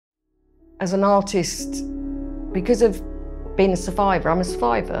As an artist, because of being a survivor, I'm a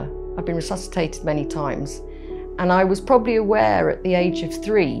survivor. I've been resuscitated many times. And I was probably aware at the age of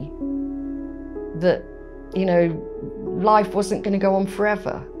 3 that, you know, life wasn't going to go on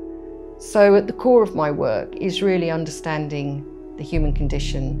forever. So at the core of my work is really understanding the human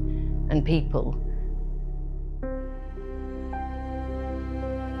condition and people.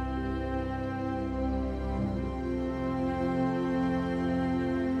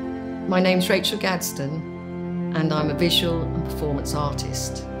 My name's Rachel Gadsden, and I'm a visual and performance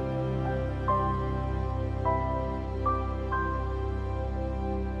artist.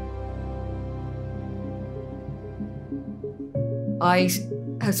 I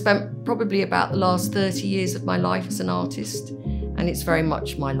have spent probably about the last 30 years of my life as an artist, and it's very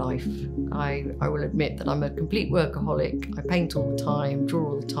much my life. I will admit that I'm a complete workaholic. I paint all the time,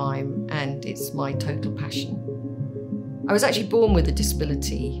 draw all the time, and it's my total passion. I was actually born with a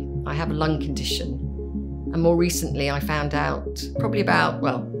disability. I have a lung condition, and more recently I found out, probably about,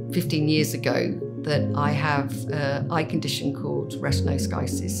 15 years ago, that I have an eye condition called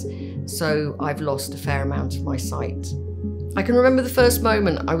retinoschisis, so I've lost a fair amount of my sight. I can remember the first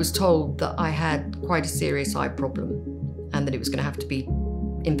moment I was told that I had quite a serious eye problem and that it was going to have to be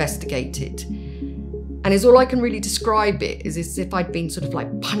investigated. And it's all I can really describe it is as if I'd been sort of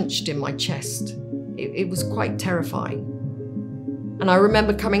like punched in my chest. It was quite terrifying. And I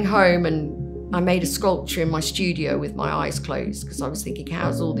remember coming home and I made a sculpture in my studio with my eyes closed because I was thinking,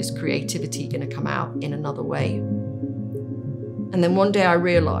 how's all this creativity going to come out in another way? And then one day I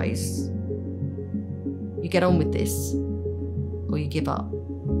realised, you get on with this or you give up.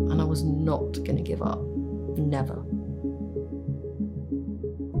 And I was not going to give up, never.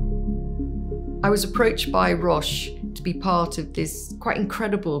 I was approached by Roche to be part of this quite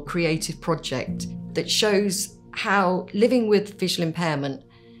incredible creative project that shows how living with visual impairment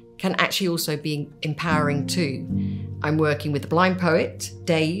can actually also be empowering too. I'm working with a blind poet,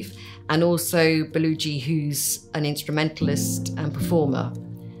 Dave, and also Baluji, who's an instrumentalist and performer,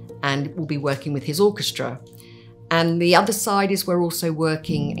 and we'll be working with his orchestra. And the other side is we're also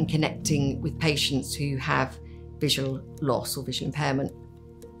working and connecting with patients who have visual loss or visual impairment.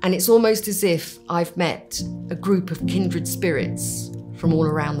 And it's almost as if I've met a group of kindred spirits from all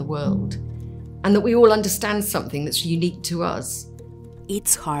around the world, and that we all understand something that's unique to us.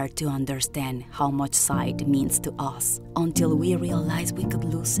 It's hard to understand how much sight means to us until we realize we could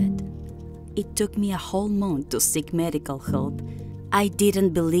lose it. It took me a whole month to seek medical help. I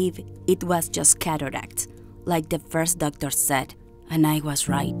didn't believe it was just cataract, like the first doctor said, and I was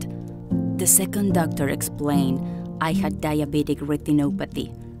right. The second doctor explained I had diabetic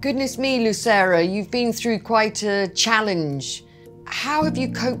retinopathy. Goodness me, Lucera, you've been through quite a challenge. How have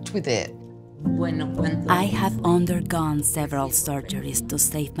you coped with it? I have undergone several surgeries to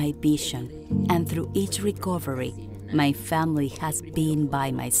save my vision, and through each recovery, my family has been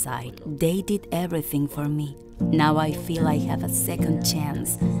by my side. They did everything for me. Now I feel I have a second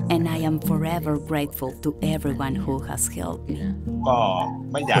chance, and I am forever grateful to everyone who has helped me.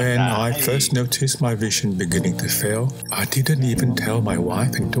 When I first noticed my vision beginning to fail, I didn't even tell my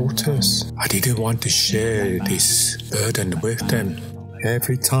wife and daughters. I didn't want to share this burden with them.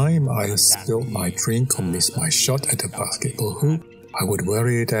 Every time I spilled my drink or missed my shot at the basketball hoop, I would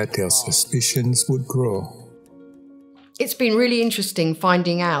worry that their suspicions would grow. It's been really interesting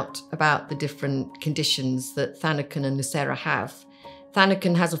finding out about the different conditions that Thanakan and Lucera have.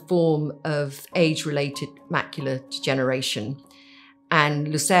 Thanakan has a form of age-related macular degeneration, and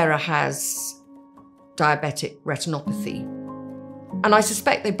Lucera has diabetic retinopathy. And I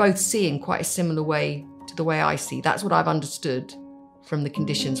suspect they both see in quite a similar way to the way I see. That's what I've understood from the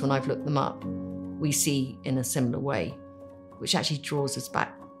conditions when I've looked them up. We see in a similar way, which actually draws us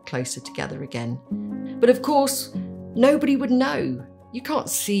back closer together again. But of course, nobody would know. You can't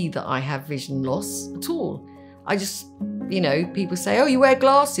see that I have vision loss at all. I just, people say, oh, you wear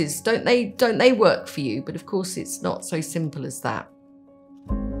glasses, don't they work for you? But of course it's not so simple as that.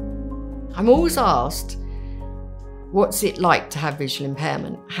 I'm always asked, what's it like to have visual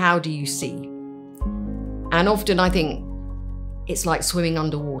impairment? How do you see? And often I think it's like swimming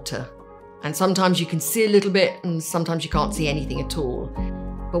underwater. And sometimes you can see a little bit and sometimes you can't see anything at all.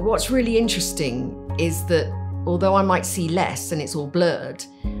 But what's really interesting is that although I might see less and it's all blurred,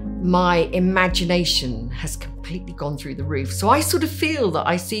 my imagination has completely gone through the roof. So I sort of feel that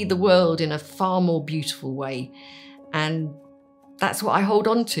I see the world in a far more beautiful way. And that's what I hold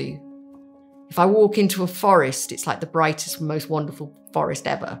on to. If I walk into a forest, it's like the brightest, most wonderful forest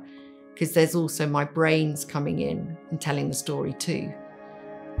ever, because there's also my brains coming in and telling the story too.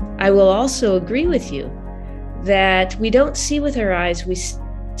 I will also agree with you that we don't see with our eyes, we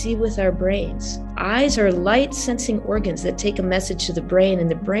see with our brains. Eyes are light-sensing organs that take a message to the brain, and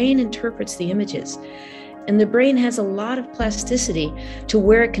the brain interprets the images. And the brain has a lot of plasticity to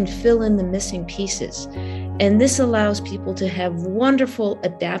where it can fill in the missing pieces. And this allows people to have wonderful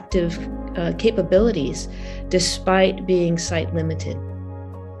adaptive capabilities despite being sight limited.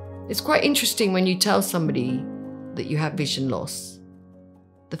 It's quite interesting when you tell somebody that you have vision loss.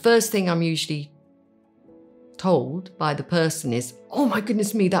 The first thing I'm usually told by the person is, oh my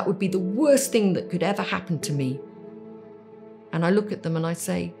goodness me, that would be the worst thing that could ever happen to me. And I look at them and I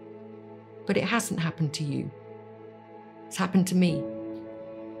say, but it hasn't happened to you. It's happened to me.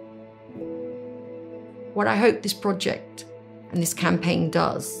 What I hope this project and this campaign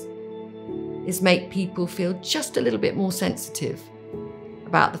does is make people feel just a little bit more sensitive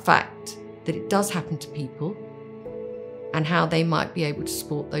about the fact that it does happen to people and how they might be able to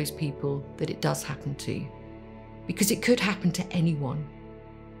support those people that it does happen to. Because it could happen to anyone.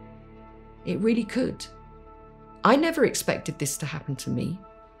 It really could. I never expected this to happen to me,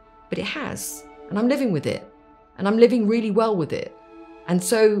 but it has, and I'm living with it, and I'm living really well with it. And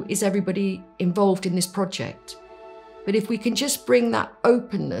so is everybody involved in this project. But if we can just bring that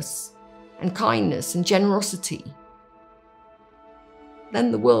openness and kindness and generosity,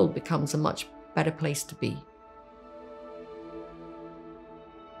 then the world becomes a much better place to be.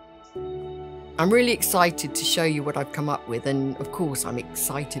 I'm really excited to show you what I've come up with, and of course I'm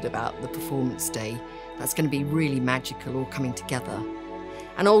excited about the performance day. That's going to be really magical, all coming together.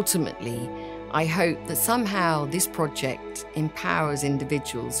 And ultimately, I hope that somehow this project empowers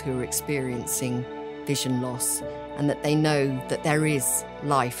individuals who are experiencing vision loss, and that they know that there is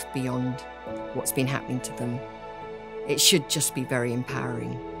life beyond what's been happening to them. It should just be very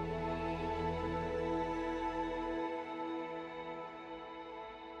empowering.